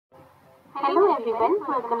Hello everyone,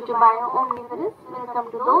 welcome to Bio Omnivorous.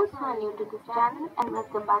 Welcome to those who are new to this channel and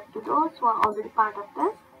welcome back to those who are already part of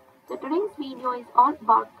this. So today's video is all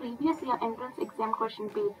about previous year entrance exam question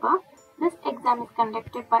paper. This exam is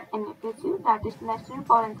conducted by NFSU, that is National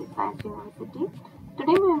Forensic Science University.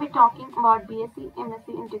 Today we will be talking about B.Sc M.sc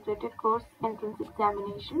Integrated course entrance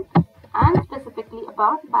examination and specifically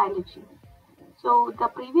about biology. So the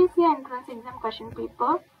previous year entrance exam question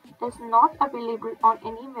paper is not available on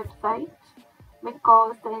any website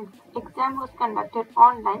because the exam was conducted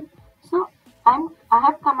online. So I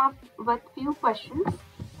have come up with few questions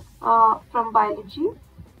from biology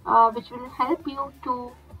which will help you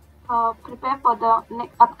to prepare for the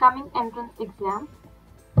upcoming entrance exam.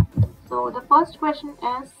 So the first question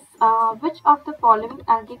is which of the following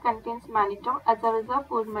algae contains mannitol as a reserve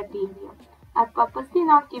food material? I've purposely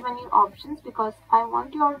not given you options because I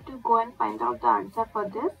want you all to go and find out the answer for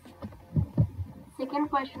this. Second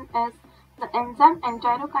question is the enzyme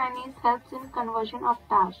enterokinase helps in conversion of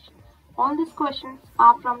dash. All these questions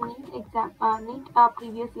are from NEET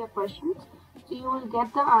previous year questions. So you will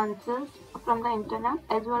get the answers from the internet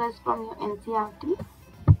as well as from your NCERT.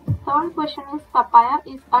 Third question is papaya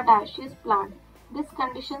is a dioecious plant. These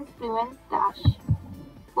conditions prevent dash.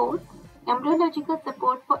 Fourth, embryological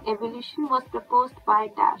support for evolution was proposed by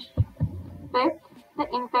dash. Fifth, the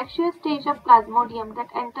infectious stage of plasmodium that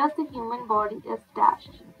enters the human body is dash.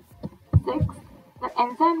 Sixth, the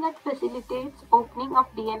enzyme that facilitates opening of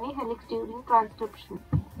DNA helix during transcription.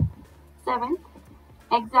 Seventh,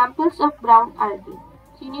 examples of brown algae.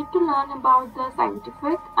 So you need to learn about the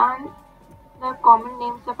scientific and the common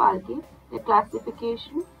names of algae, the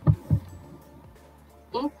classification.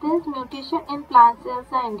 Eighth is mutation in plant cells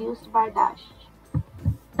are induced by dash.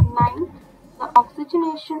 Ninth, the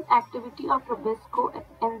oxygenation activity of Rubisco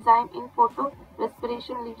enzyme in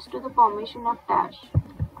photorespiration leads to the formation of dash.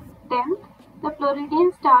 10th, the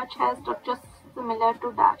Floridian starch has structures similar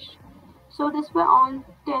to dash. So these were all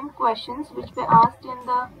 10 questions which were asked in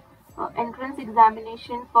the entrance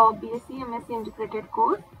examination for B.Sc M.sc Integrated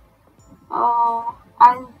course.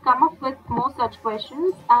 I'll come up with more such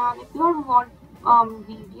questions, and if you all want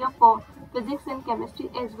video for physics and chemistry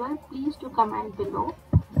as well, please do comment below.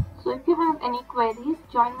 So if you have any queries,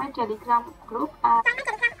 join my Telegram group and